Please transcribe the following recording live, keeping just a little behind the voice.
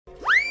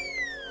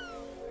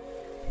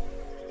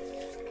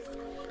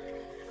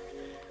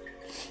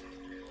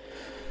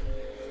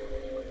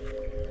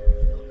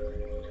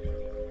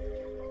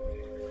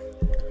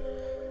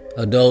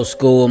Adult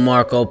School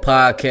Marco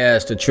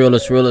Podcast, the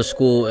trillest, realest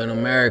school in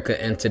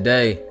America. And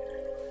today,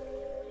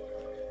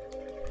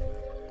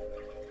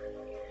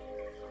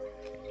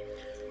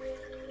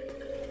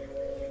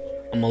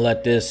 I'm gonna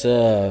let this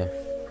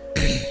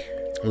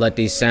let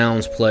these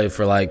sounds play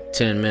for like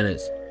 10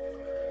 minutes.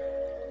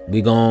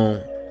 We're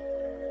gonna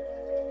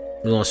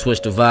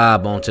switch the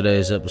vibe on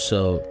today's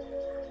episode.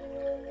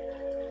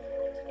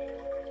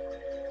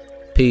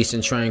 Peace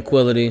and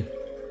tranquility.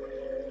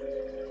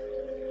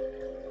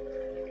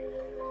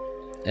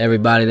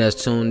 Everybody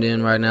that's tuned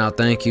in right now,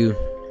 thank you.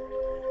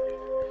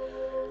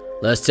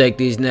 Let's take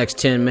these next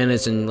 10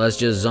 minutes and let's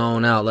just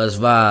zone out. Let's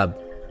vibe.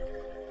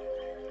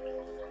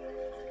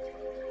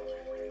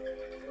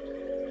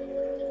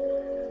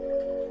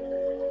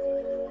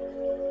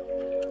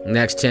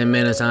 Next 10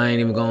 minutes, I ain't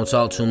even gonna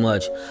talk too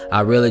much.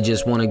 I really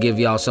just want to give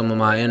y'all some of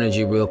my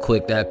energy real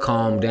quick. That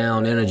calm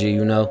down energy,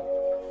 you know.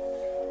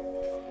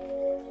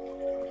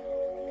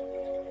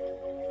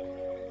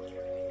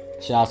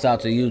 Shouts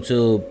out to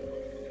YouTube.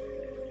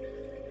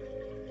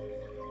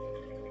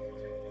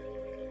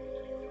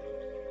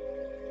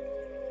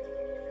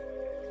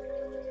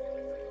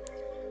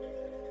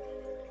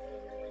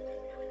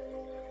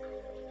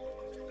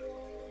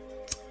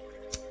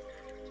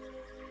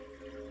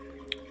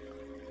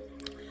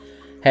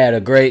 Had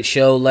a great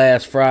show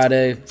last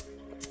Friday.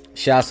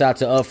 Shouts out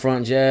to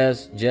Upfront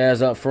Jazz.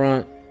 Jazz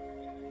Upfront.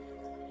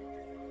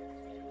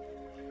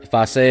 If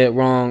I say it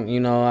wrong, you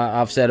know,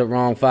 I've said it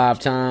wrong 5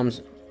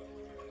 times.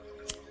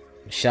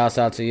 Shouts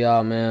out to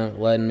y'all, man.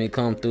 Letting me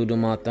come through, do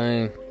my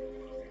thing.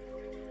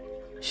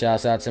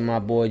 Shouts out to my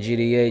boy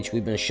GDH.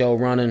 We've been show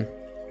running.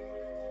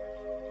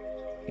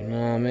 You know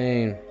what I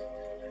mean?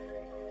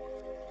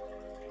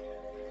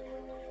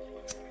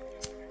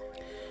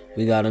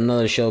 We got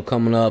another show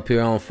coming up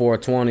here on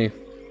 420.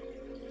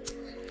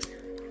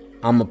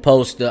 I'ma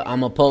post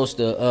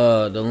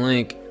the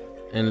link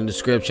in the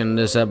description of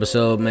this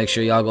episode. Make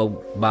sure y'all go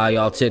buy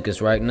y'all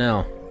tickets right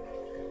now.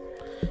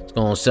 It's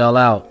gonna sell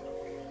out.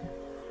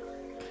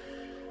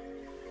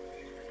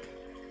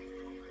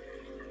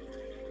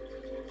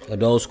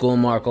 Adult School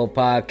Marco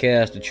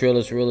Podcast, the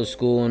trillest, realest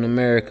school in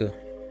America.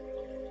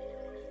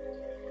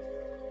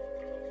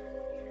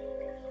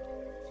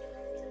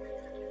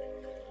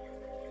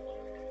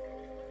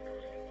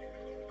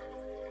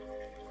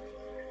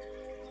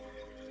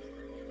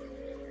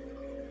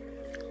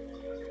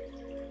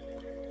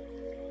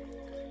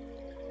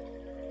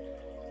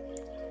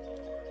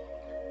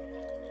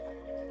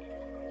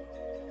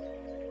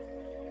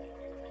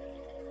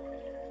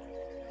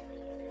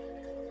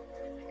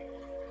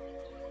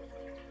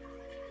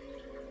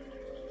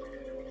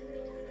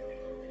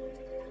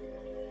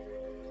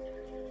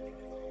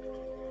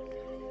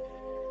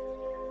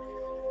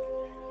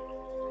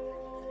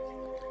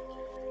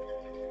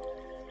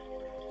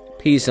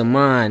 Peace of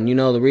mind. You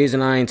know, the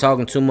reason I ain't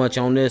talking too much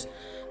on this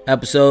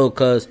episode,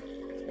 because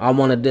I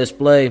want to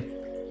display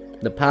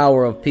the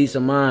power of peace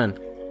of mind.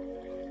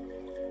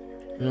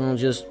 You know,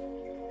 just,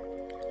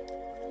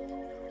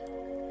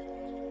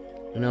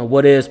 you know,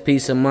 what is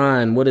peace of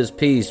mind? What is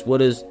peace? What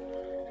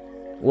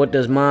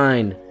does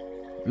mind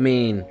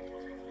mean?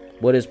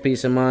 What does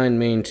peace of mind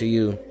mean to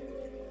you?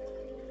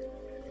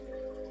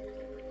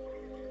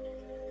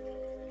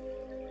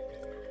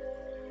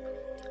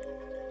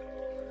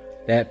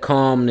 That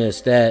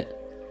calmness, that,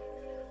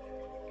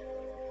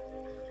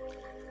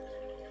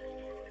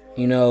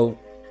 you know,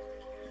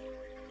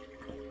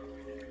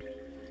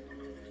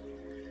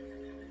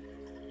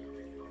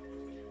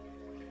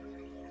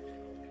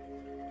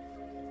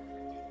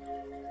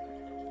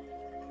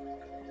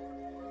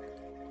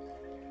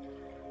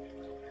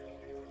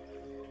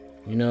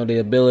 the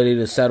ability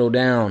to settle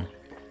down.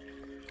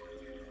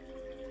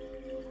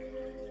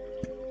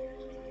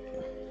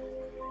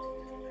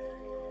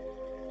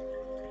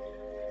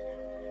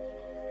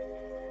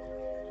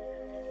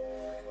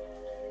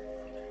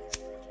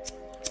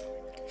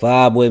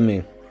 Vibe with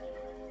me.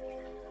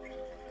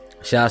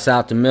 Shouts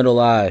out to Middle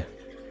Eye.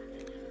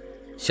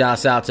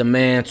 Shouts out to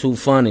Man Too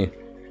Funny.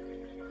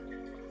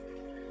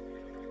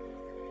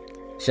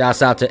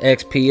 Shouts out to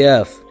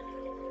XPF.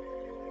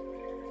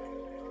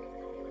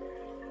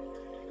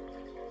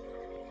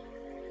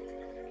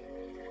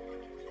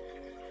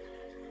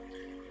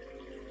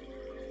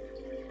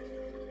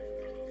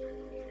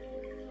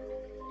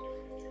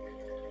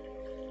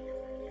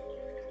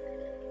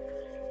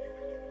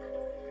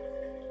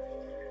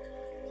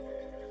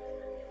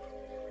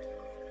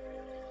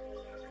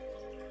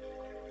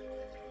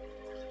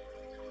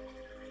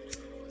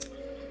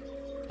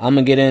 I'm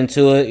gonna get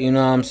into it, you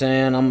know what I'm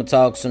saying? I'm gonna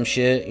talk some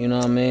shit, you know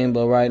what I mean?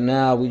 But right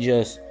now, we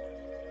just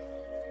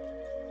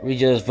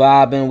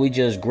vibing, we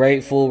just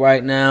grateful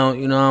right now,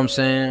 you know what I'm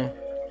saying?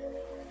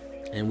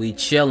 And we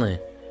chilling.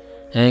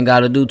 Ain't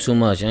gotta do too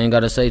much, ain't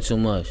gotta say too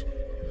much.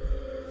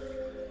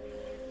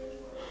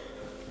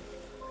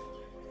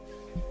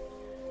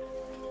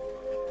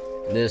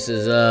 This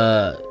is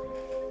the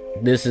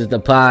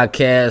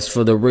podcast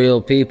for the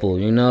real people,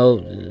 you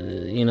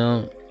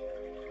know,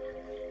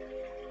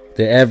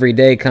 the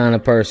everyday kind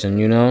of person,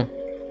 you know.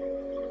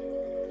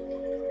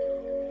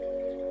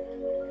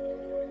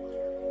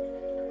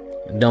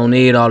 Don't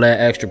need all that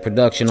extra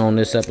production on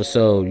this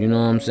episode. You know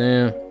what I'm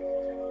saying?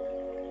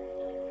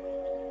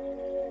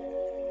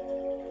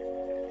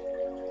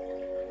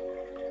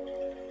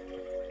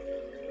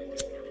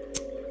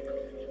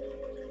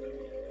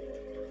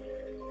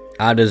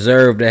 I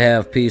deserve to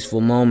have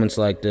peaceful moments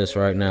like this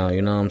right now.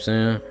 You know what I'm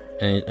saying?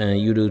 And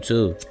you do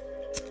too.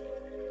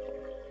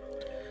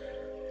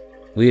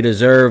 We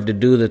deserve to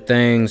do the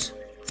things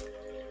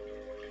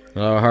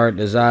our heart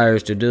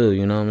desires to do.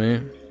 You know what I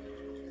mean?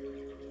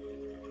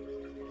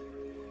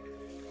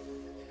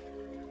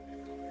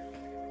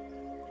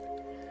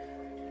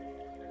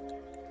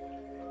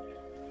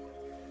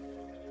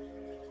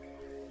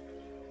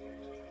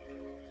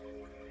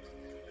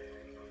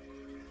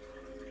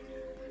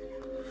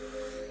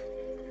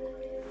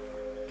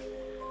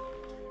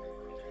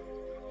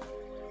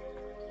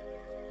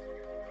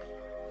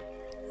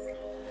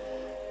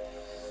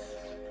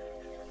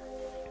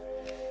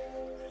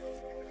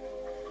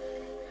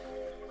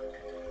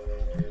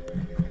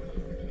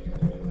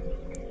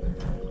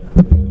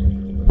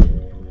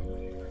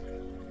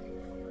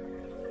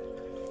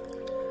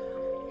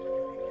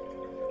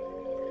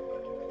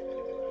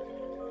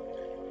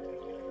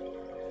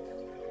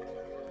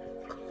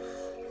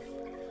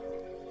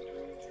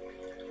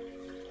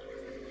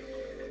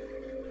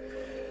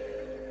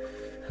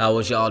 How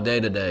was y'all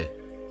day today?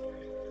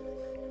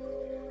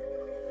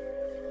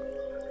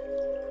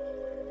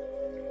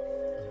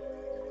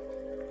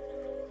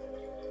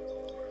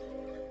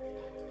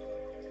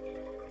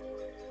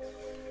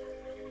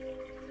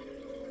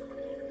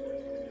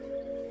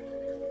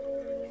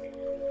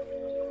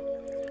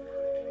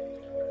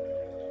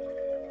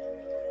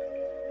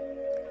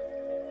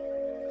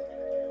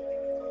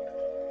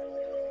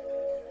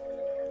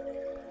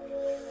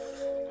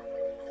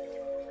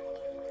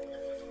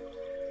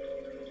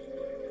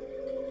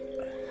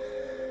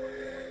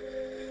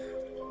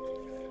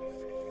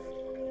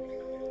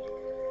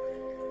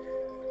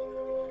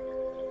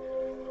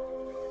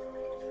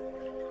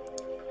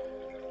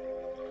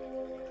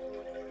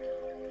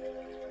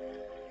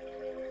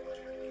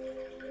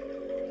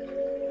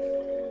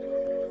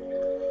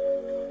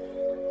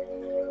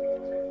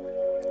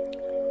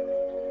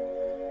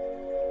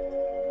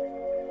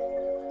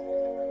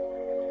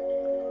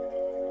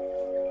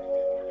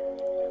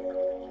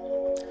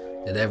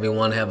 Did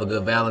everyone have a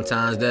good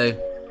Valentine's Day?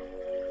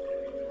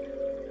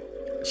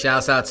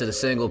 Shouts out to the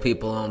single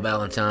people on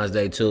Valentine's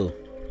Day too.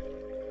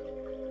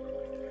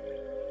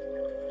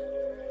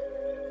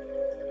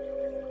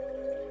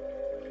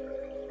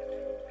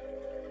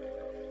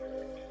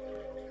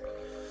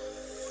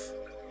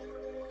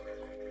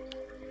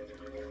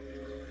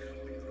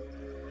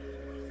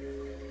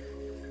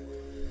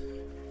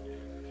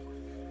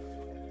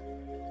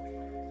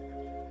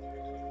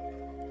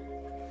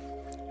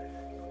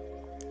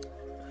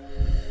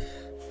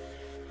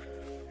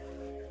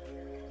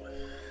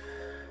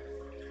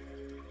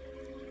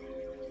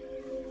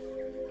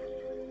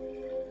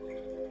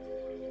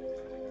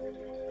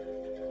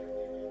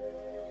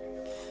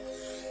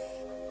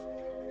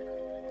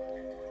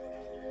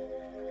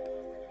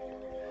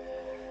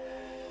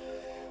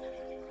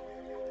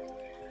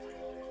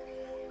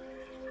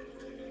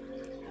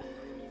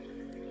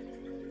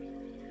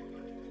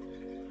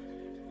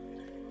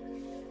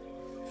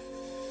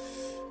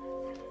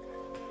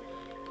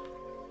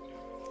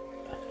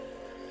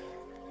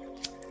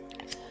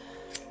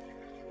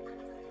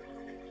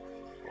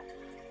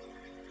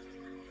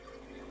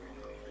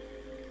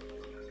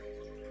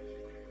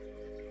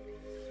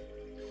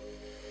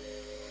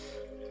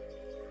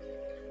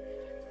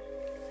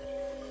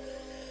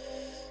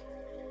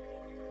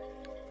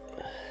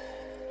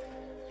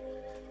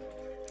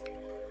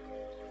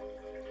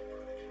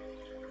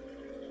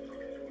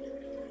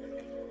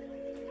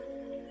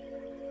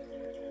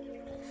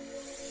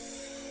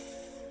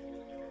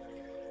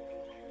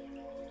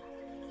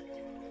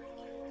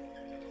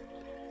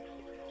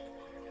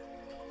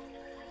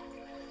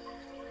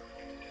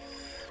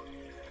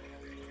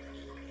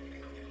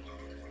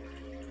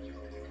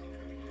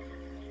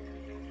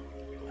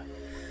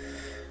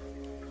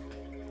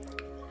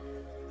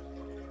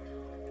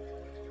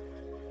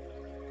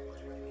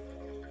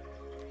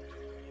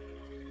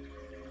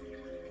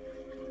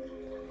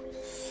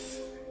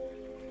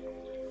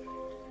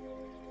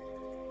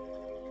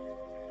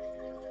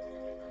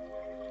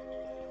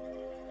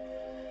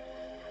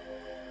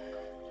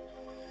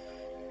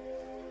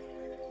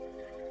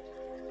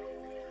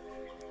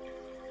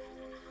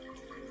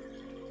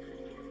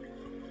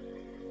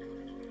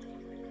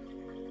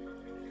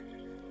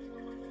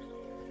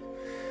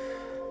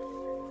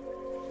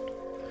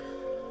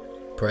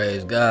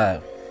 Praise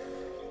God.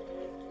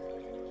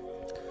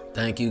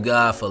 Thank you,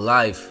 God, for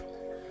life.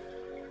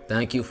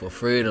 Thank you for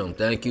freedom.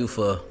 Thank you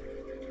for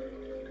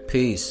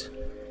peace.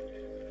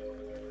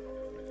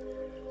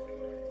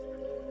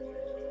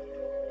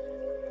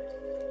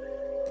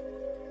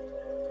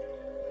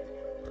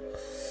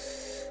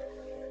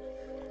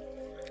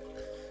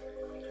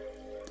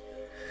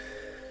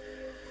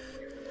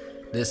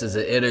 This is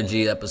an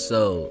energy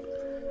episode.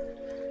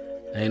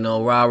 Ain't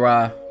no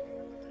rah-rah.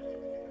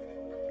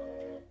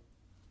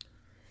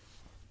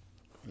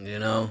 You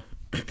know?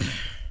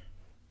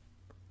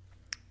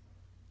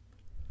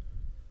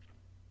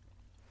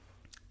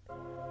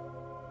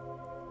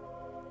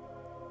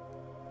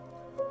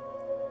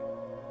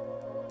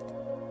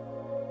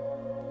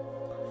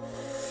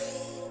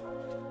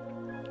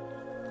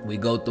 We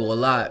go through a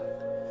lot.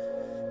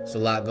 It's a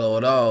lot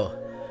going on.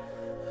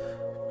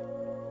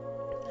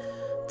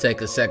 Take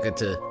a second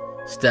to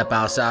step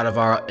outside of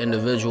our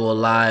individual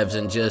lives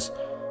and just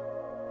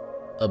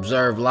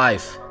observe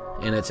life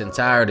in its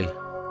entirety.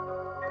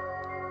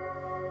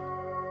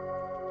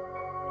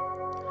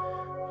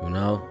 You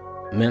know,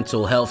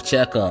 mental health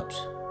checkups.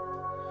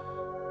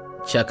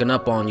 Checking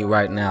up on you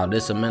right now.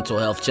 This is a mental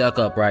health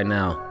checkup right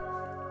now.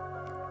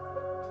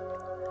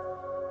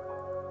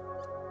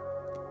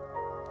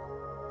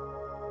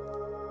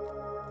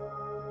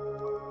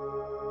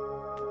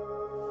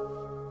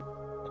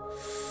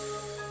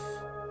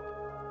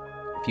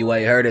 If you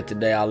ain't heard it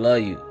today, I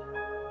love you.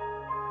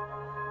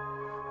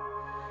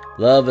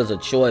 Love is a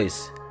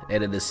choice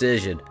and a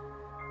decision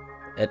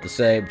at the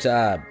same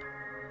time.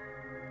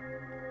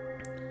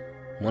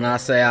 When I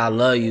say I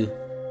love you,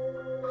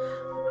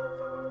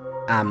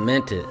 I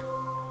meant it.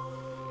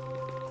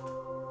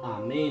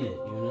 I mean it,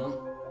 you know?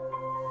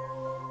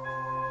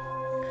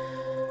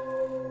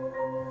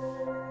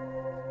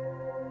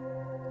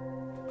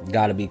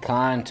 Gotta be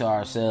kind to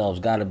ourselves.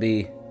 Gotta,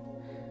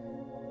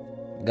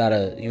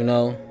 you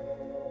know,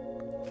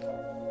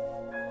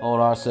 hold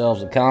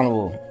ourselves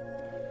accountable.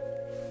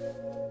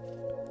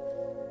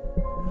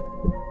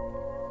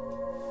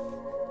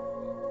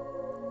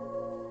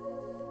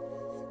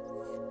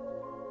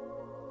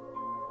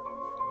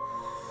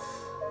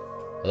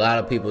 A lot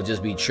of people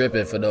just be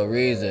tripping for no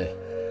reason.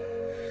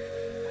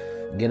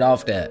 Get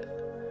off that.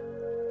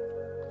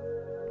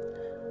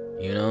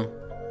 You know?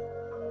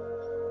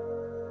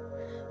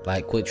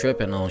 Like, quit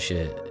tripping on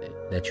shit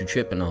that you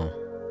tripping on.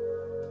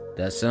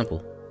 That's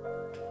simple.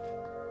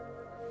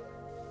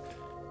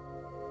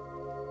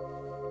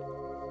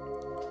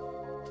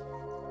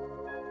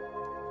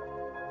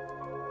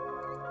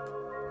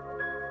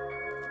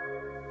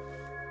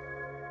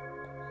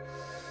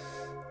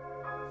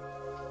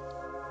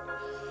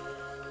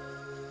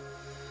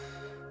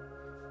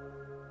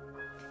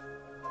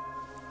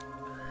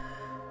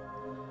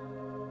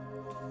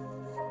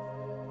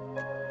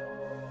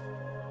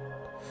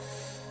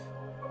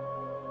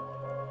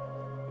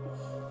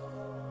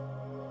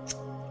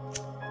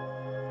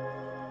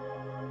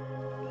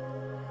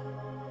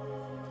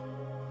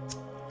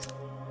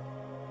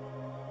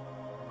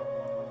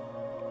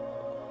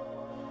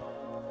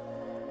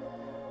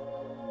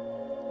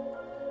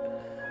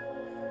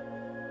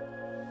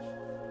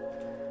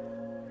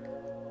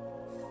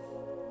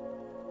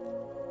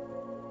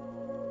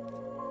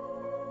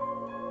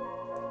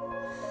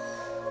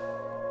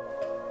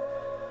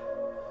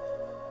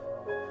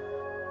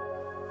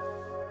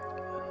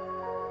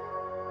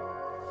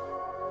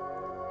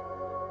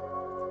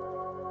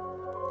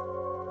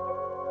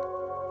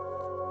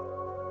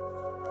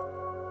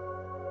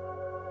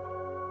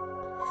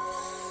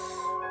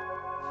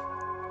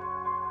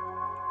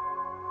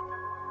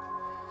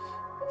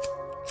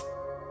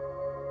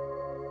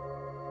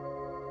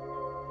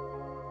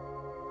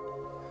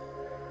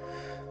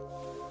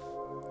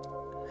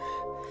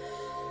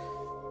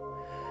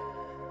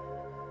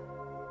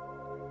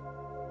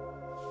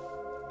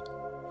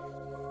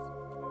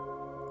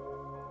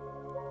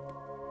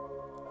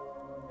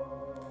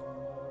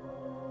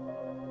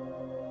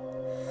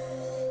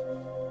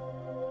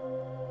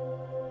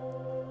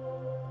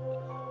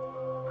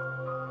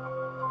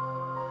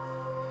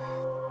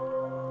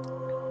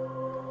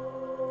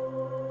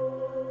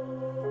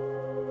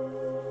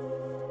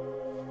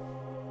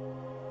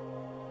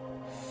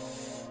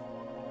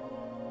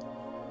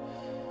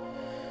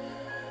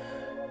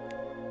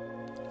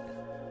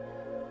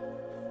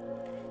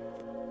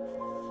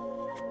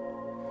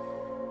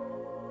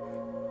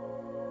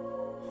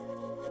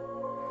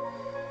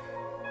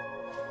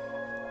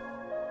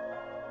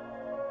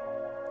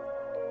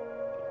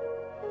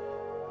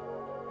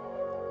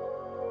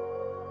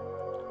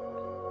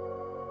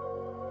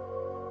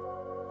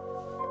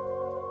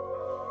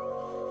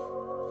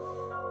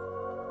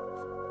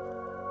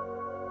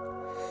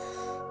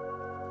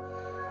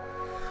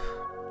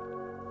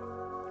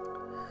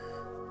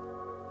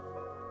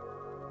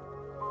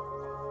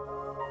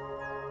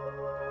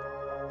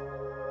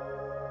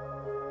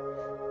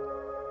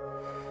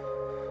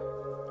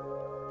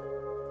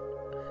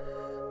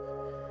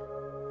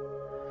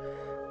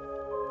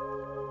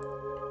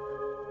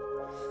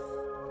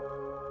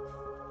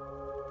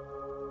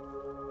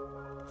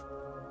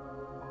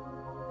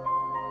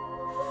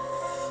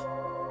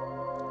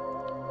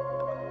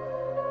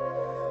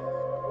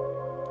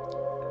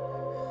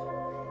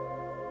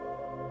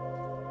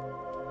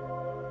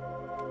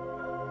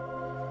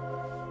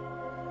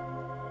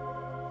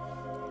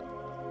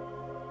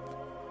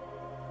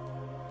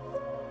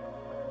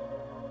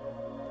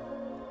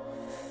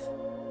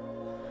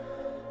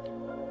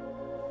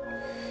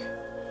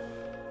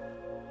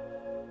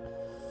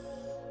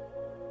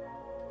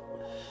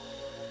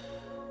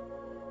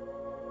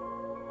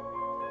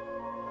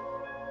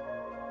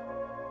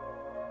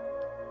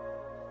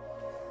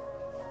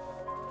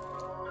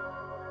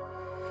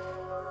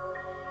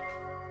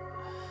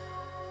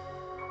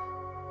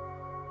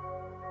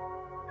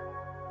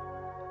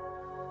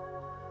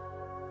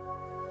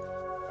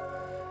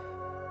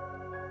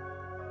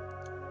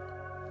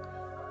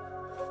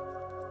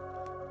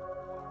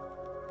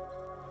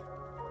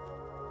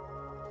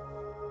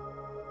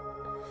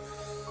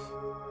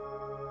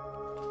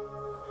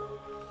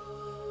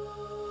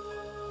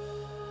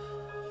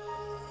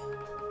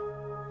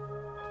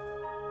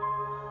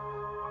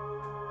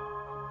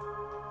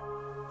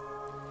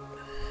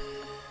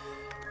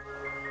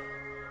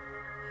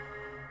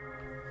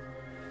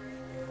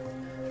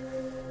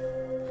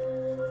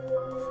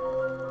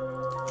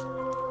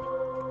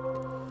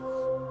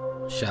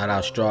 Shout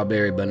out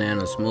Strawberry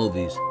Banana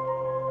Smoothies.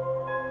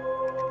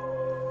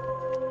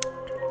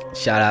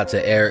 Shout out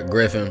to Eric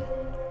Griffin.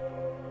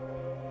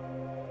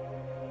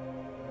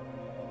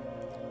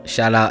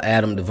 Shout out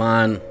Adam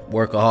Devine,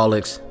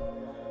 Workaholics.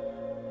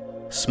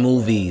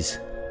 Smoothies.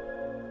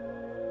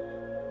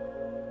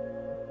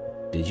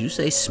 Did you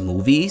say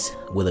smoothies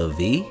with a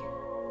V?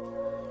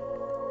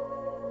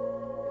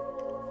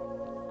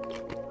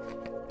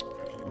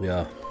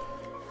 Yeah.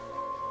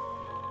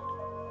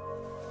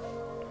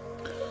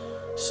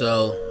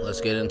 So,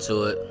 let's get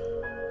into it.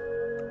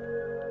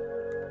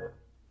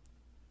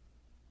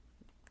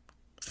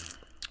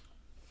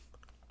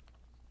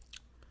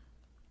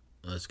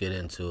 Let's get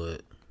into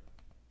it.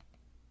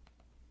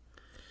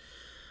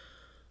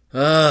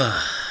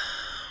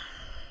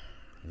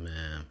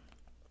 Man.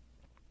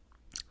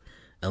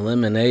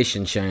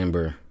 Elimination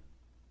Chamber.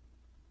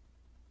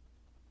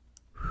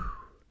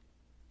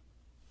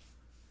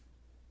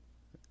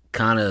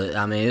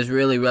 It's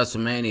really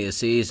WrestleMania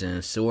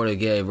season. Sort of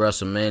gave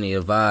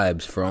WrestleMania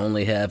vibes for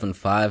only having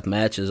 5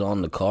 matches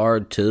on the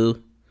card,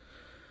 too.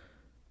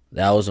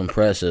 That was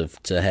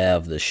impressive to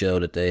have the show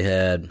that they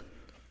had.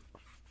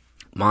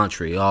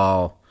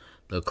 Montreal,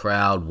 the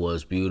crowd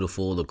was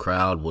beautiful. The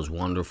crowd was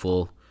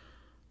wonderful.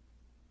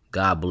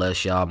 God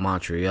bless y'all,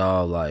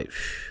 Montreal.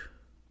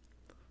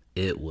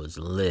 It was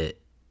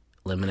lit.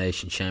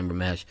 Elimination Chamber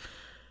match.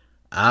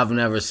 I've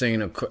never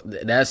seen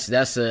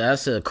that's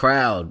a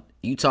crowd.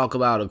 You talk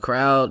about a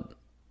crowd,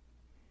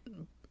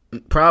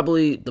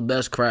 probably the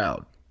best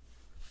crowd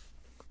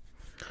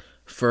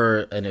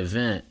for an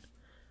event.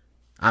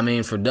 For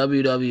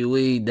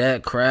WWE,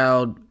 that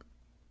crowd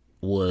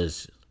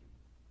was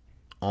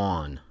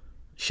on.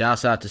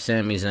 Shouts out to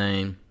Sami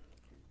Zayn.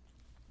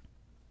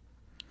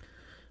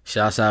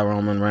 Shouts out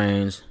Roman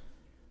Reigns.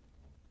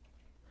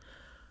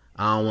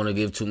 I don't want to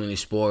give too many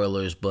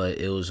spoilers, but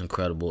it was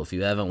incredible. If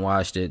you haven't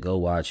watched it, go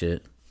watch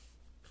it.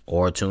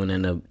 Or tune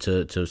in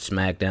to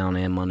SmackDown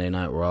and Monday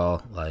Night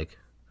Raw.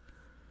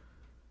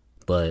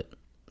 But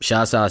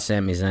shouts out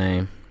Sami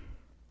Zayn.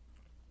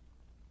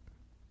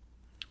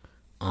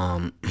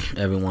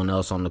 Everyone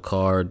else on the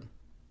card.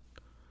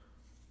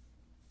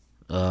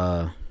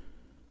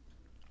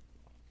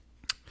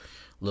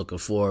 Looking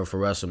forward for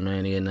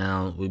WrestleMania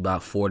now. We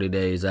about 40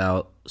 days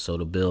out, so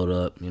the build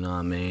up, you know what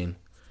I mean?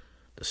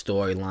 The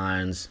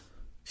storylines.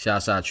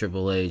 Shouts out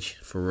Triple H,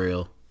 for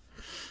real.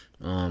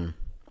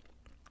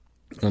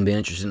 It's going to be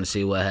interesting to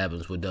see what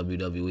happens with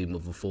WWE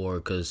moving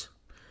forward, because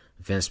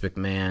Vince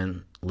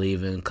McMahon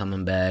leaving,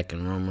 coming back,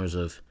 and rumors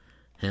of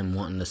him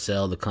wanting to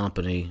sell the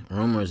company.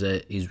 Rumors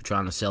that he's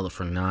trying to sell it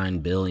for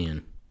 $9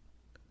 billion.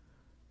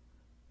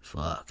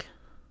 Fuck.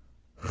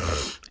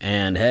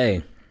 And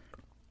hey,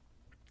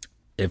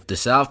 if the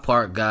South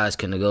Park guys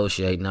can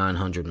negotiate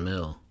 $900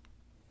 million,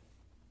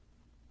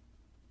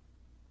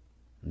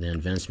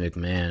 then Vince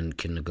McMahon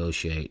can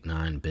negotiate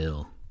 $9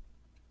 billion.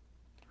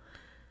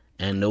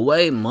 And the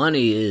way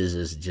money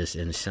is just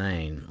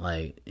insane.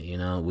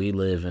 We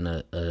live in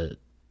a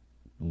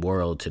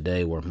world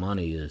today where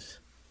money is...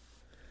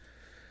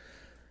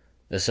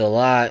 It's a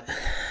lot,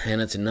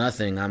 and it's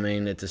nothing.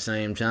 At the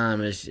same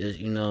time, it's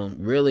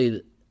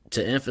really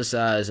to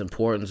emphasize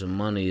importance of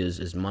money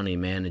is money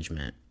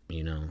management,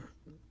 and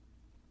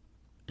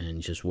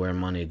just where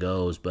money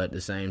goes. But at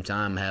the same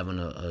time, having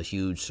a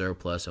huge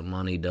surplus of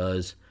money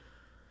does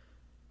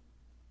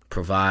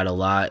provide a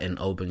lot and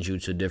opens you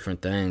to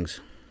different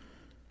things.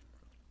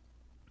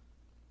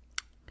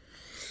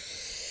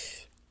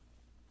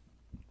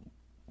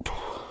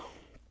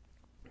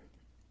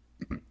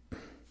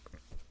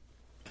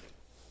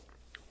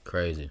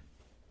 Crazy.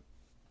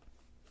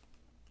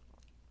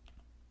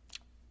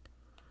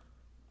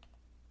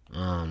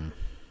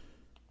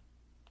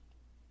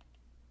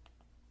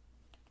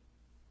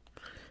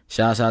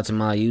 Shouts out to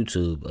my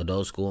YouTube,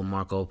 Adult School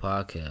Marco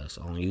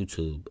Podcast on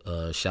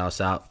YouTube.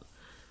 Shouts out.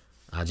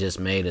 I just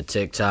made a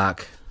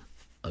TikTok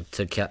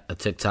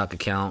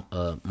account.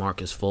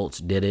 Marcus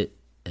Fultz did it.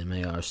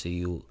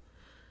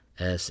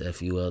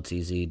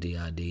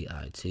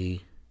 MarcusFultzdidit.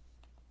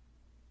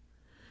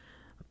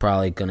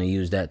 Probably gonna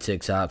use that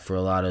TikTok for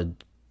a lot of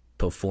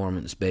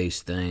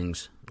performance-based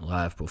things,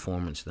 live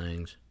performance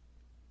things,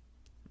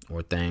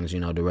 or things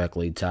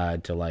directly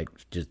tied to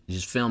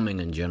just filming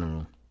in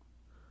general.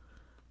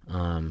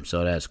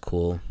 So that's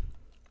cool.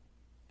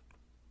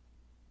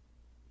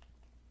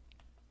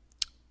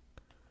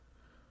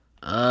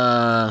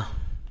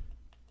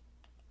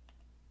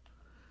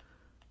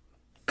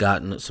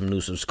 Gotten some new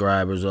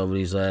subscribers over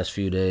these last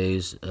few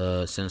days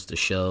since the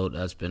show.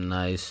 That's been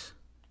nice.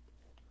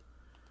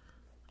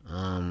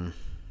 I'm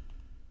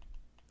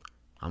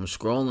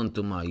scrolling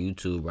through my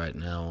YouTube right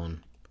now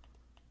on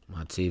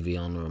my TV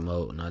on the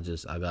remote, and I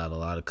got a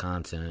lot of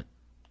content.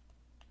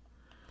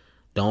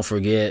 Don't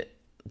forget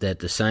that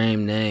the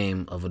same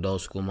name of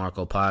Adult School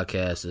Marco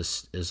Podcast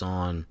is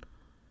on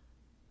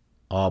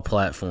all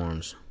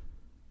platforms,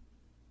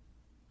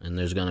 and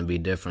there's going to be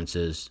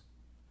differences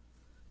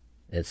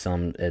at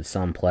some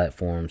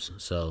platforms,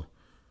 so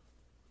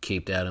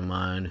keep that in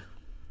mind.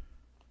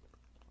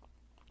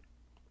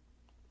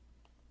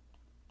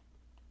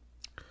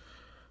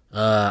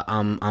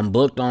 I'm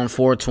booked on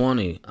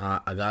 420.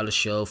 I got a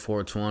show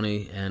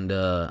 420, and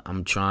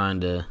I'm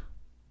trying to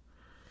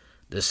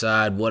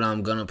decide what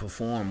I'm gonna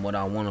perform, what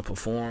I want to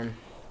perform.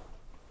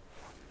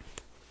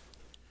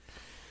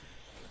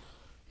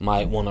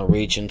 Might want to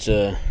reach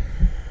into,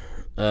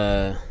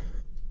 I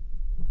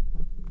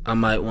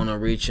might want to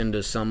reach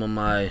into some of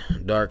my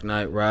Dark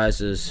Knight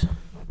Rises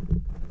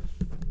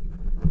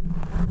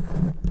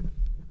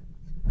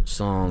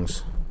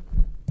songs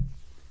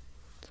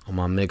on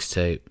my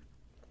mixtape.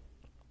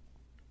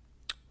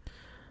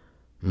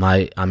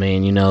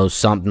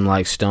 Something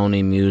like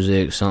Stony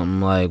Music, something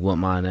like What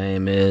My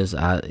Name Is.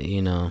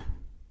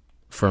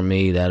 For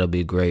me, that'll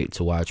be great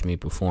to watch me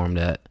perform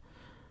that.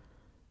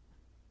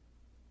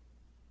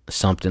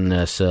 Something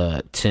that's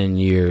 10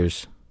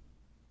 years.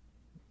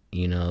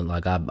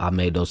 Like I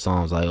made those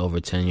songs like over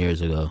 10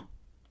 years ago.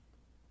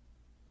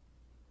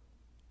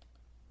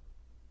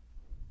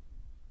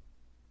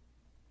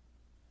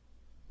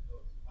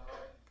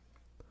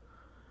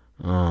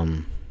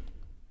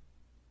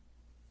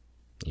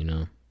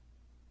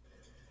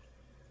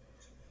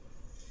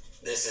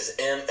 This is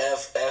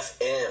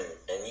MFFM,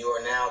 and you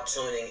are now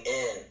tuning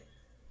in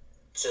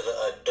to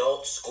the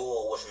Adult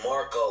School with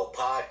Marco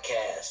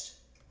podcast.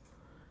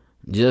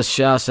 Just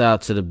shouts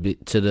out to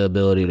the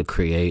ability to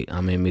create.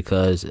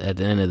 Because at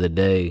the end of the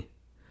day,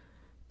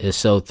 it's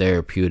so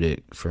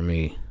therapeutic for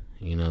me.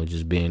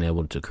 Just being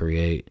able to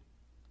create.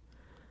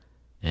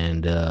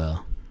 And I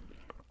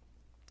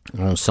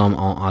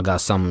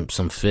got some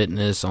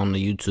fitness on my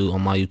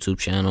YouTube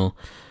channel,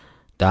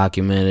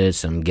 documented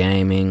some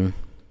gaming.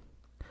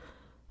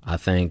 I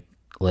think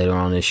later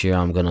on this year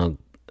I'm gonna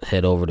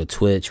head over to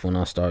Twitch when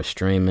I start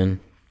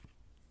streaming.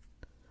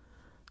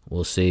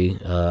 We'll see.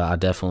 I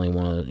definitely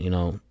want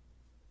to,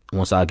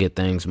 once I get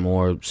things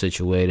more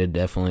situated,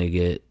 definitely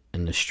get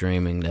into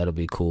streaming. That'll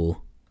be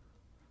cool.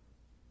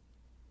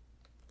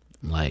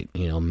 Like,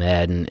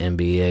 Madden,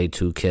 NBA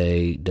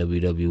 2K,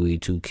 WWE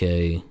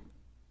 2K,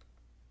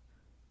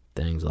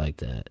 things like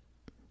that.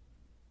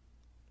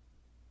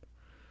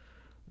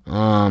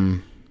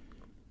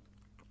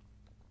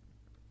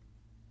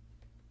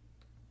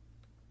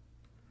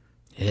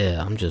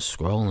 Yeah, I'm just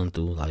scrolling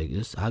through like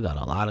this. I got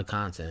a lot of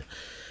content.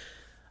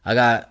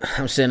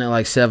 I'm sitting at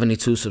like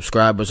 72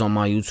 subscribers on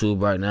my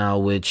YouTube right now,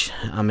 which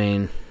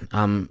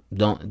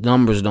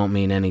numbers don't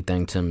mean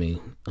anything to me.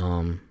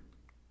 And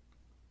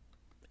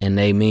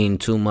they mean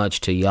too much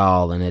to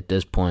y'all, and at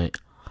this point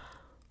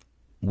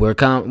we're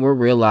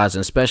realizing,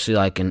 especially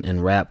like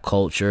in rap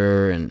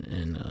culture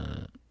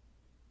and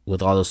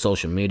with all the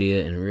social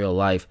media in real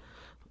life,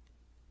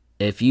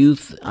 if you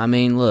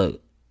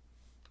look,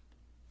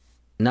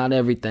 not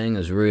everything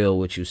is real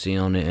what you see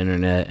on the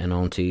internet and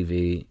on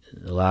TV.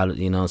 A lot of,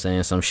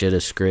 some shit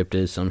is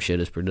scripted, some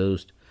shit is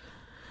produced.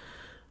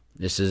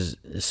 This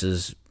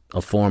is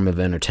a form of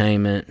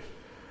entertainment.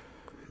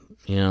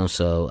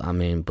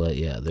 But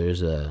yeah,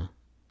 there's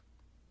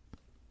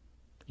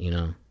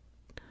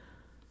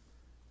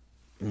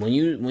when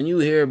you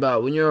hear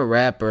about, when you're a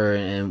rapper,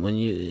 and when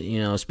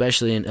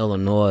especially in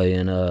Illinois,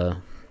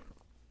 and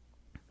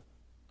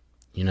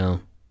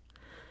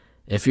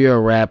if you're a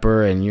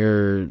rapper and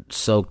you're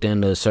soaked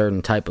into a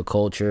certain type of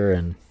culture,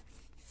 and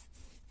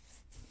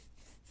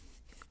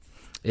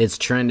it's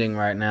trending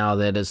right now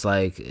that it's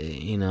like,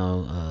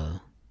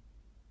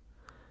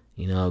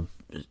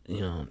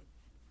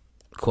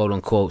 quote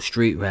unquote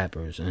street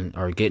rappers and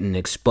are getting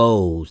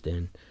exposed,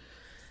 and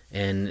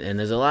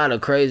there's a lot of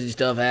crazy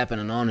stuff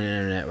happening on the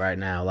internet right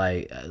now.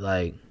 Like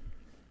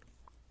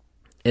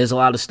there's a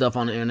lot of stuff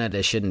on the internet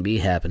that shouldn't be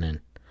happening,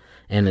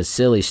 and it's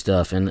silly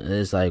stuff, and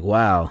it's like,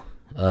 wow.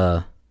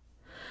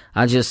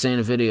 I just seen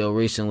a video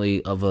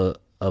recently of a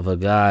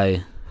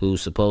guy who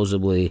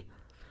supposedly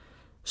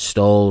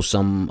stole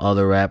some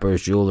other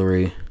rapper's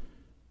jewelry,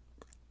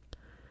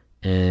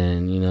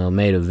 and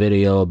made a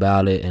video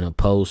about it and a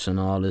post and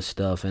all this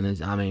stuff. And it's,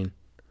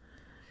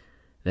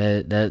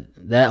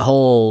 that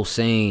whole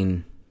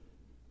scene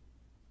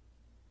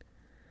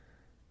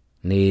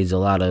needs a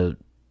lot of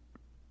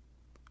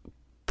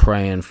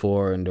praying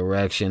for and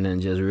direction,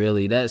 and just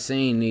really, that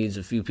scene needs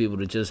a few people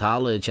to just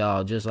holler at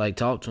y'all, just like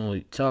talk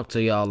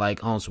to y'all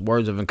like on some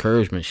words of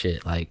encouragement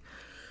shit. Like,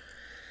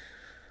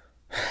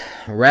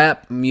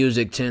 rap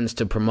music tends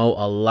to promote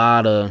a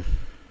lot of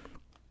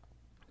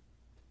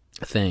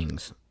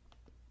things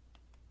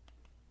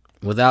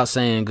without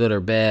saying good or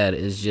bad.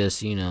 It's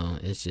just,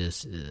 it's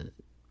just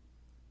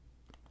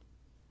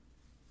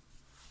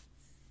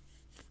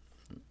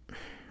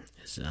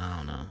I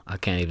don't know. I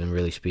can't even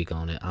really speak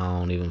on it. I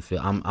don't even feel,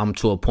 I'm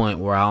to a point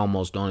where I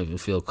almost don't even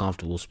feel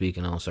comfortable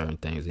speaking on certain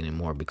things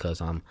anymore, because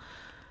I'm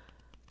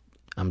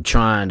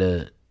trying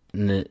to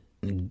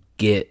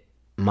get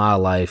my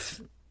life,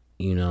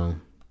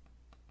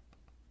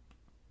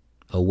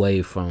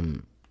 away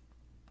from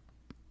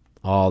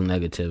all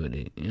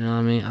negativity. You know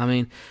what I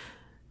mean?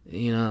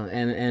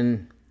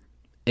 And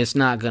it's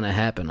not gonna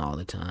happen all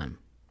the time.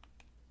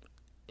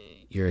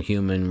 You're a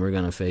human. We're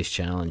gonna face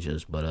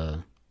challenges,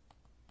 but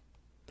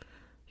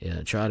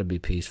yeah, try to be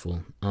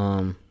peaceful.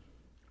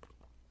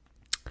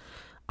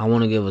 I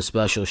want to give a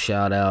special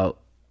shout out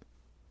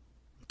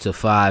to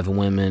 5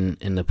 women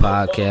in the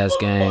podcast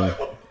game.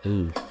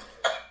 Ooh,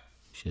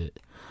 shit.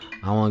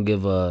 I want to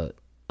give a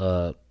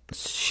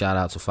shout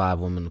out to 5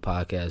 women in the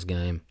podcast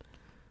game.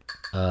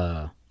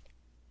 Sarah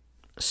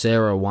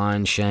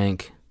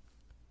Wineshank,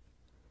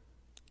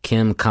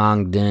 Kim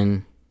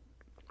Congdon,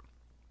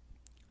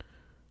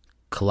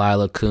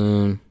 Kalila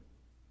Kuhn,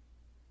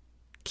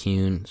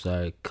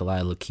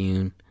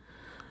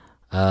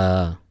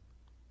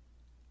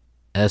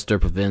 Esther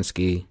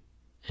Pavinsky,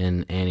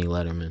 and Annie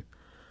Letterman.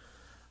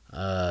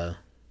 I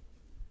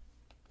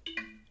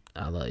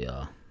love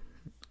y'all.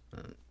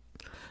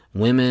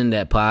 Women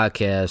that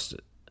podcast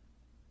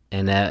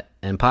and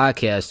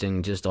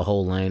podcasting, just the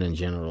whole lane in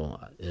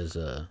general, is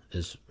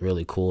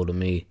really cool to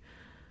me.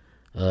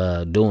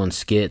 Doing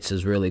skits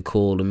is really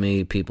cool to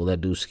me. People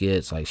that do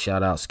skits, like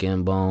shout out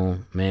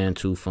Skinbone, Man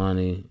Too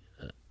Funny,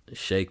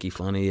 Shaky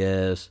Funny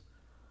Ass,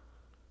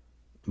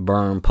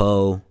 Burn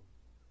Poe,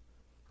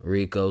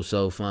 Rico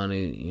So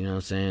Funny, you know what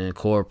I'm saying?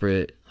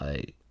 Corporate,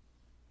 like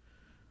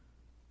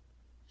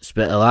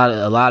a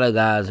lot of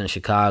guys in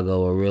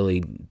Chicago are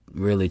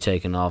really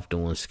taking off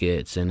doing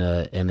skits, and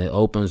it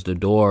opens the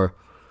door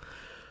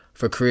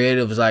for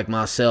creatives like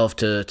myself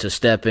to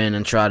step in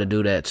and try to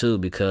do that too,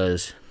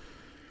 because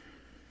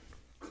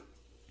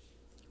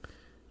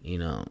you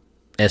know,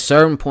 at a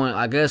certain point,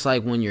 I guess,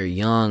 like when you're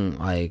young,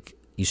 like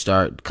you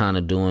start kind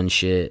of doing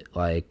shit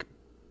like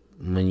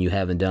when you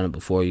haven't done it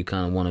before, you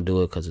kind of want to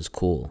do it because it's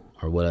cool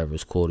or whatever,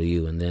 it's cool to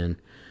you, and then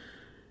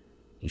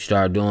you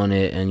start doing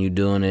it and you're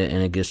doing it,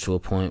 and it gets to a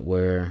point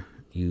where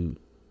you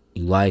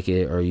like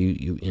it, or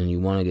you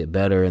want to get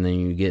better, and then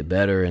you get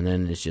better, and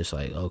then it's just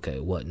like, okay,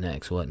 what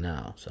next? What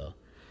now? So,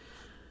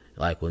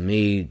 like with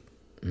me,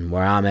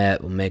 where I'm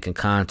at with making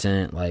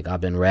content, like I've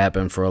been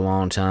rapping for a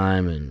long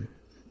time, and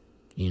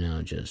you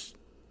know, just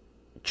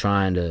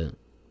trying to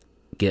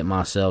get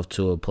myself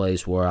to a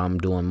place where I'm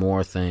doing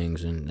more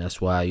things, and that's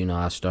why, you know,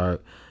 I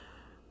start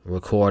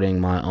recording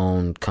my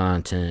own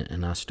content,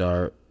 and I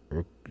start,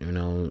 you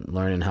know,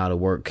 learning how to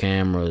work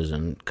cameras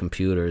and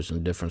computers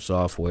and different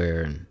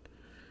software, and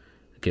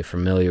get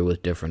familiar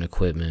with different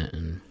equipment,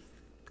 and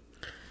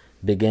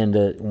begin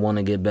to want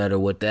to get better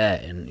with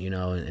that, and you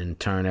know, and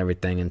turn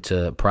everything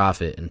into a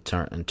profit, and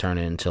turn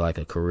it into like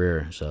a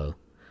career. So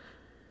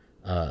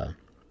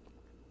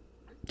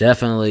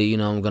definitely, you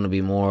know, I'm going to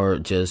be more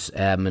just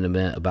adamant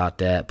about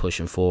that,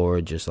 pushing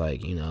forward. Just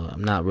like, you know,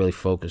 I'm not really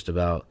focused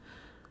about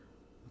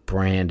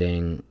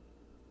branding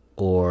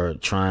or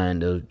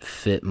trying to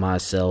fit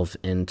myself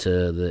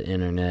into the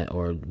internet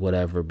or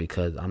whatever,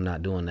 because I'm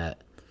not doing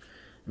that.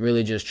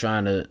 Really just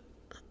trying to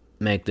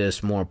make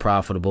this more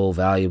profitable,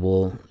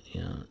 valuable,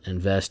 you know,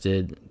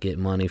 invested, get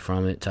money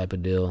from it type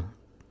of deal.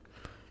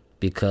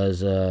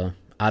 Because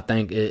I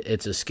think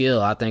it's a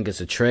skill. I think it's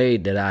a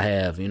trade that I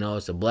have. You know,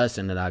 it's a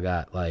blessing that I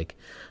got, like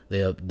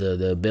the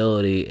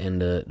ability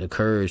and the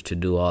courage to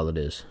do all of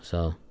this.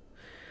 So,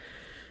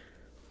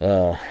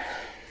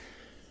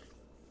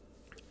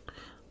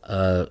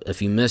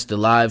 if you missed the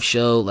live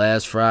show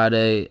last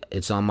Friday,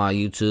 it's on my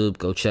YouTube.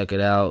 Go check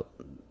it out.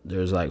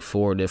 There's like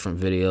 4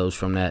 different videos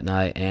from that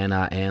night,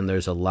 and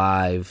there's a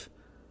live.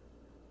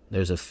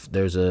 There's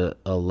a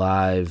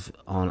live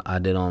I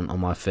did on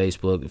my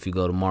Facebook. If you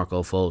go to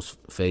Marco Foles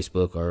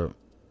Facebook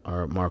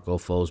or Marco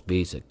Foles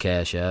Beats at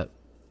Cash App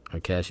or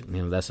Cash, you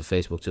know, that's a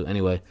Facebook too.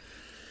 Anyway,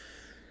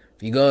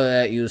 if you go to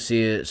that, you'll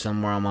see it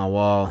somewhere on my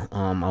wall.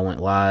 I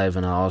went live,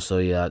 and I also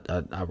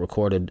I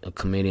recorded a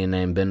comedian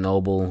named Ben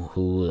Noble,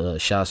 who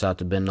shouts out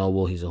to Ben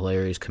Noble. He's a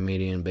hilarious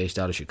comedian based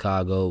out of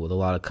Chicago with a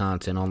lot of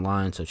content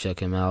online, so check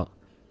him out.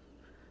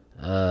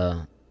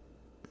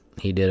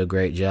 He did a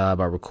great job.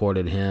 I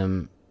recorded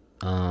him.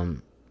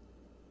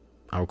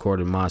 I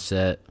recorded my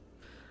set,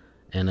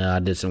 and I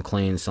did some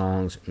clean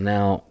songs.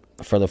 Now,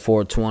 for the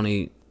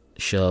 420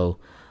 show,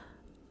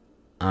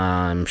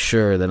 I'm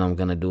sure that I'm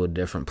gonna do a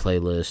different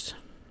playlist.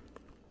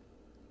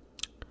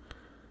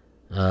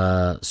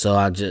 But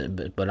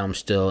I'm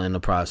still in the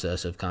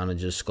process of kind of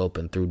just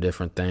scoping through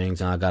different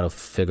things, and I gotta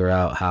figure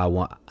out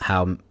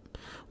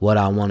what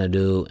I want to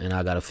do, and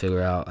I gotta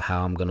figure out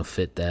how I'm gonna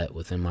fit that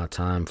within my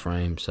time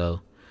frame.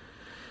 So.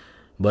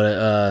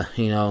 But,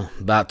 you know,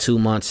 about 2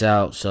 months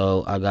out,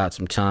 so I got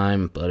some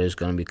time, but it's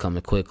going to be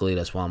coming quickly.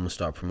 That's why I'm going to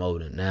start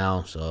promoting it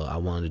now. So I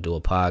wanted to do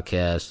a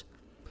podcast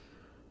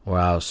where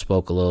I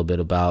spoke a little bit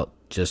about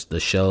just the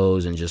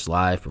shows and just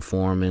live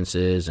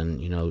performances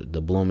and, you know,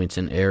 the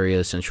Bloomington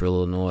area, Central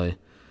Illinois.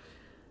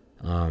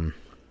 I've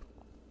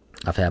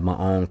had my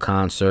own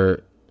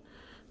concert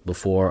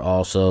before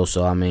also.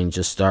 So, I mean,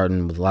 just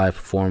starting with live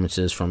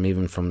performances from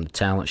the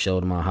talent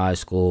show to my high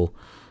school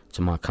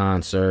to my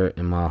concert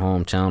in my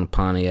hometown,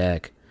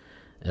 Pontiac,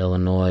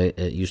 Illinois.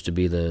 It used to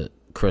be the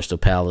Crystal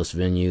Palace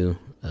venue.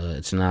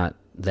 It's not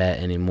that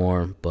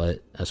anymore,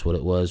 but that's what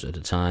it was at the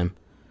time,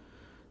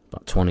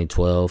 about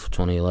 2012,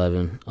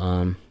 2011.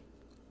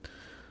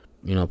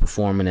 You know,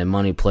 performing at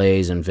Money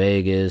Plays in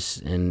Vegas,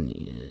 and,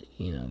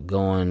 you know,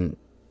 going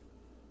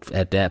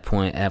at that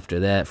point after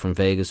that from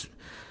Vegas,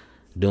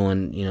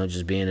 doing,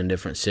 just being in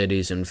different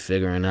cities and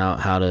figuring out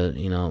how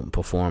to,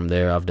 perform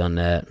there. I've done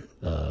that.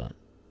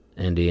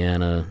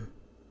 Indiana,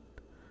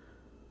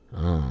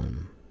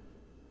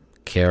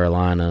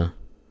 Carolina,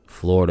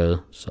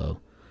 Florida. So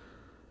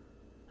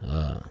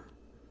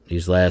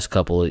these last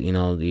couple of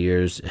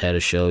years, had a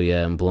show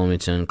in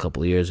Bloomington a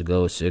couple of years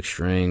ago with 6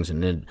 Strings,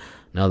 and then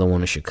another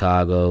one in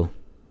Chicago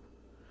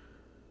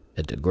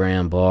at the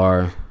Grand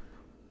Bar,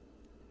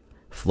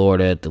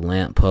 Florida at the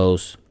Lamp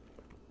Post.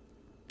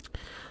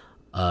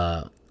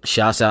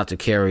 Shouts out to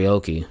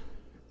karaoke,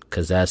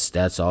 because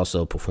that's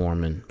also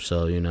performing.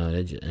 So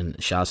and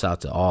shouts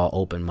out to all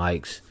open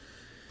mics,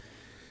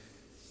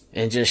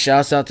 and just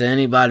shouts out to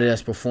anybody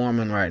that's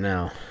performing right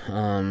now,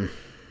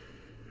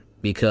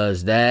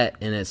 because that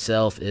in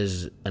itself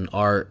is an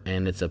art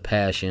and it's a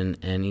passion,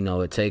 and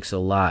it takes a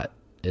lot.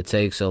 It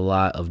takes a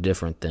lot of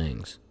different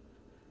things.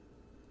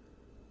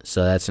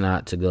 So that's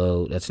not to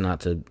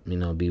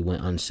be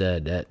went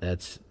unsaid.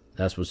 That's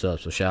what's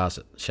up. So shouts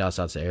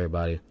out to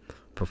everybody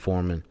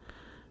performing.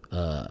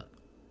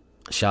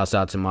 Shouts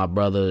out to my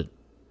brother,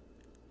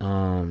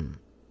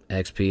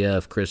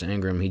 XPF, Chris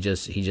Ingram. He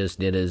just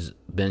did his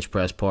bench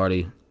press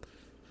party.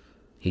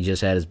 He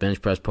just had his bench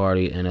press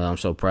party, and I'm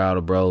so proud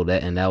of bro.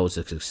 That was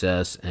a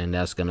success, and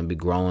that's gonna be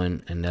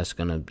growing, and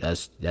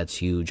that's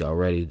huge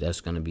already.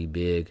 That's gonna be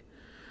big.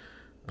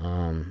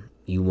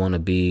 You wanna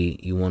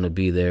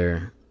be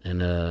there,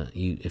 and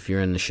if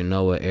you're in the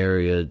Chenoa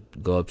area,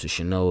 go up to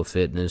Chenoa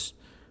Fitness.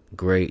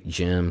 Great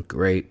gym,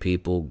 great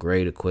people,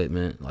 great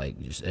equipment, like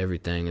just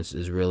everything. It's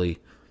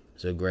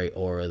a great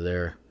aura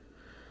there.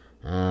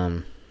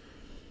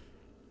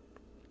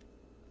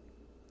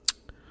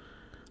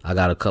 I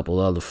got a couple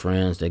other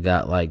friends that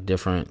got like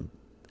different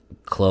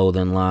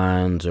clothing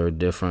lines or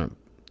different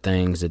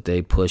things that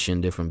they push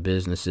in different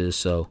businesses.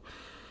 So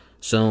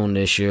soon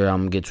this year,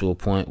 I'm gonna get to a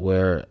point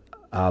where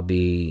I'll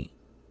be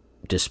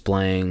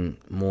displaying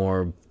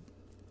more.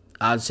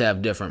 I just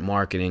have different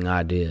marketing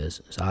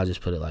ideas, so I'll just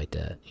put it like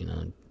that.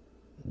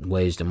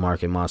 Ways to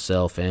market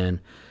myself and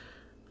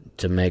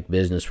to make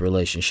business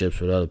relationships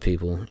with other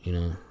people.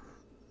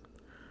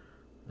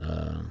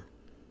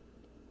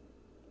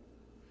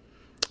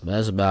 But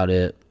that's about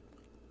it.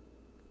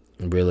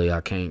 Really,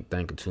 I can't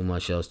think of too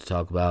much else to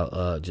talk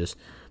about. Just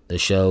the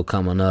show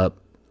coming up.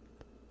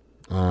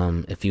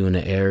 If you in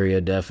the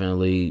area,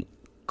 definitely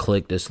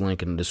click this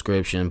link in the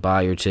description.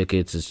 Buy your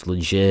tickets. It's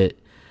legit.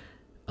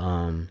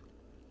 And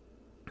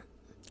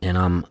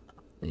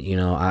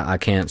I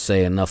can't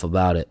say enough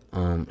about it.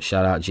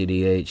 Shout out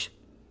GDH.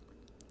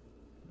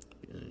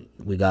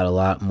 We got a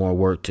lot more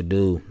work to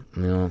do,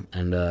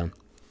 and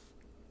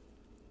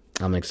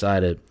I'm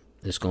excited.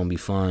 It's gonna be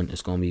fun.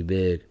 It's gonna be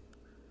big.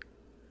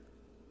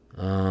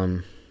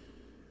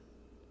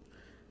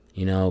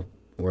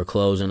 We're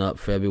closing up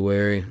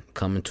February,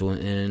 coming to an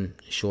end.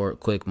 Short,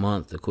 quick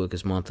month, the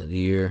quickest month of the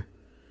year.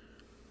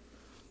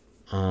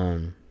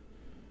 And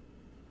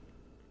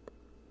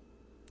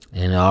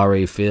it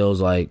already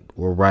feels like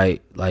we're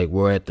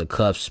at the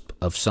cusp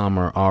of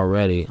summer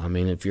already. I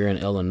mean, if you're in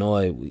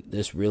Illinois,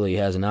 this really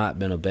has not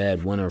been a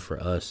bad winter for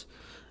us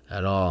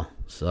at all.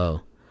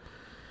 So,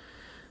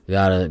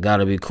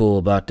 gotta be cool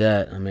about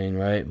that. I mean,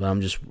 right? But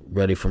I'm just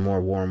ready for more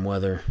warm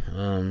weather.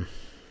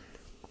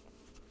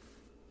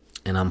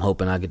 And I'm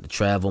hoping I get to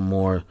travel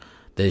more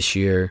this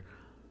year.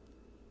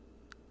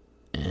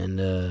 And,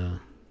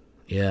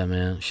 yeah,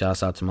 man.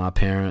 Shouts out to my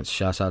parents.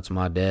 Shouts out to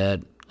my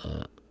dad.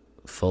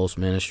 False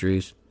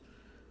Ministries.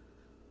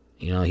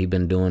 He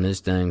been doing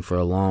this thing for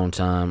a long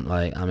time.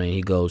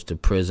 He goes to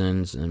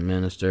prisons and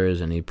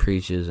ministers and he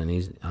preaches, and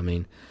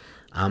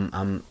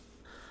I'm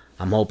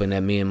hoping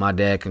that me and my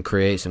dad can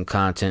create some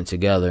content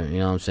together. You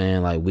know what I'm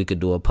saying? Like, we could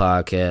do a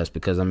podcast,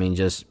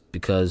 just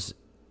because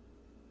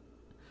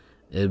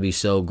it'd be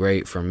so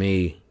great for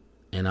me,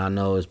 and I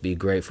know it'd be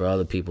great for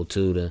other people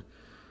too, to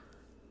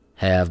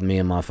have me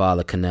and my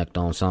father connect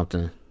on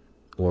something,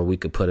 or we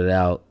could put it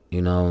out,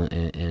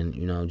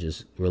 and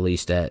just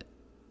release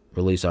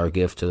our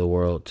gift to the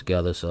world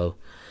together. So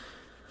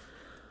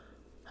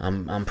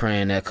I'm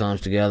praying that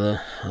comes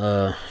together.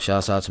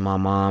 Shouts out to my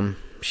mom.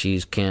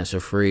 She's cancer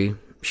free.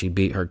 She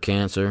beat her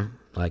cancer.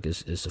 Like,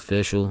 it's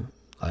official.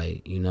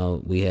 Like,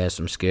 we had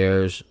some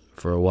scares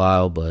for a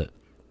while, but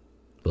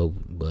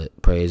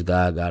praise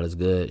God, God is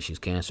good. She's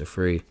cancer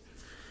free.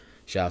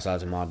 Shouts out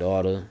to my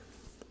daughter.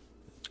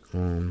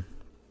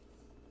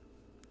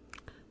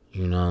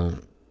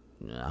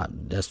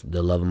 That's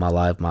the love of my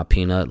life, my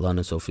peanut,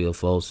 London Sophia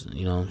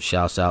Foltz.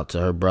 Shouts out to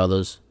her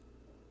brothers.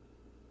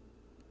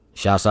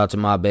 Shouts out to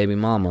my baby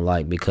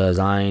mama, because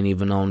I ain't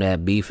even on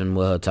that beefing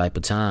with her type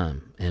of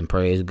time. And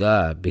praise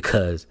God,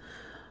 because,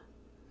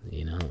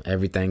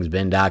 everything's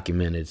been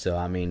documented. So,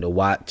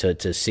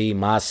 to see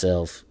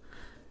myself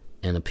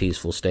in a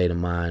peaceful state of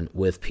mind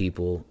with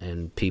people,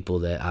 and people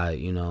that I,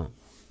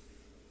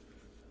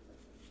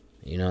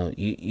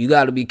 you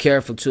got to be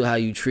careful too how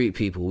you treat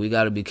people. We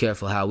got to be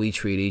careful how we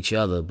treat each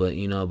other. But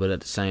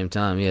at the same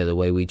time, the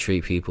way we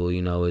treat people,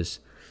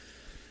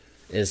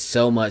 There's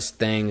so much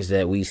things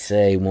that we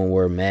say when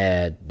we're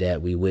mad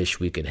that we wish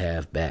we could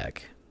have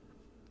back.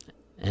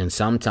 And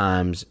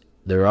sometimes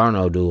there are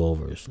no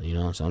do-overs, you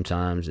know.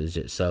 Sometimes it's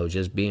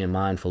just being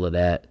mindful of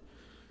that.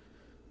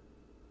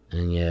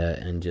 And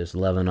and just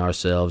loving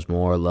ourselves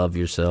more, love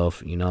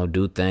yourself, you know,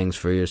 do things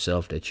for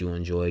yourself that you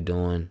enjoy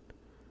doing.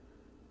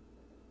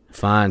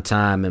 Find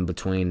time in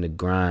between the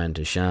grind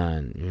to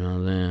shine, you know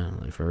what I'm saying?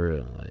 Like, for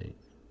real, like,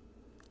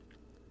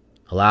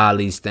 a lot of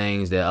these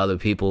things that other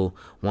people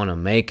want to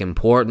make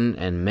important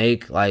and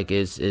make like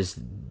it's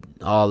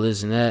all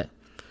this and that.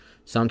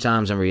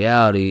 Sometimes in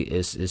reality,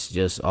 it's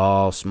just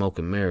all smoke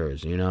and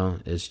mirrors, you know?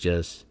 It's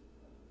just,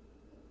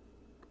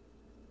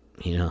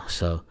 you know,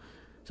 so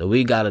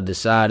we got to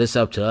decide. It's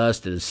up to us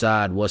to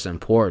decide what's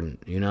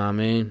important, you know what I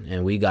mean?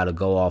 And we got to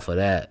go off of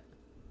that.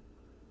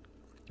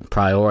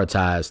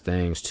 Prioritize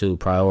things too.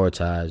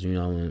 Prioritize,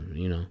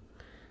 you know.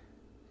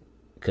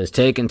 Because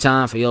taking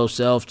time for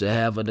yourself to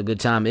have a good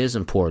time is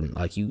important.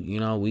 Like, you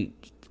know,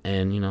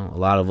 a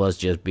lot of us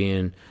just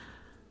being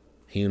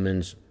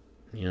humans,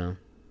 you know,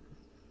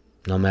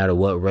 no matter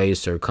what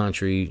race or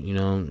country, you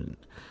know,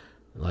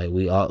 like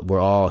we're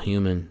all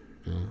human.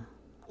 You know?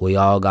 We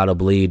all gotta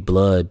bleed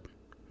blood,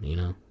 you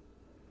know.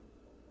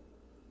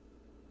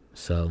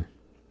 So,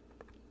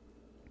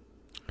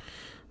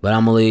 but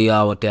I'm gonna leave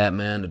y'all with that,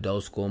 man. The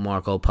Dope School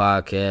Marco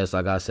podcast.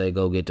 Like I say,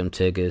 go get them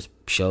tickets,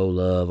 show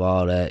love,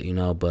 all that, you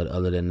know. But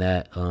other than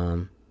that,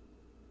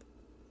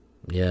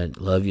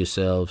 love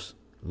yourselves,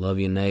 love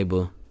your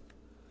neighbor.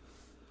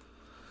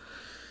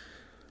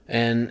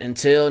 And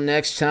until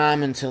next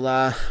time, until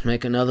I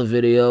make another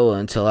video,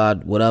 until I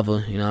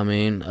whatever, you know what I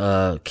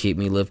mean. Keep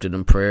me lifted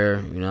in prayer,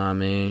 you know what I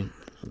mean.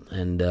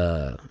 And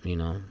you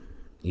know,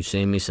 you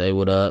see me, say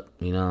what up,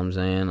 you know what I'm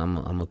saying.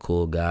 I'm a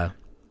cool guy.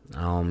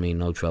 I don't mean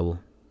no trouble.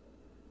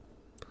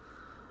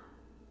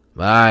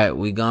 But alright,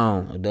 we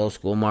gone. Adult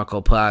School Marco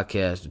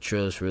podcast, the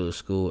trillest, realest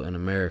school in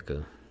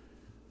America.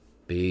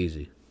 Be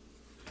easy.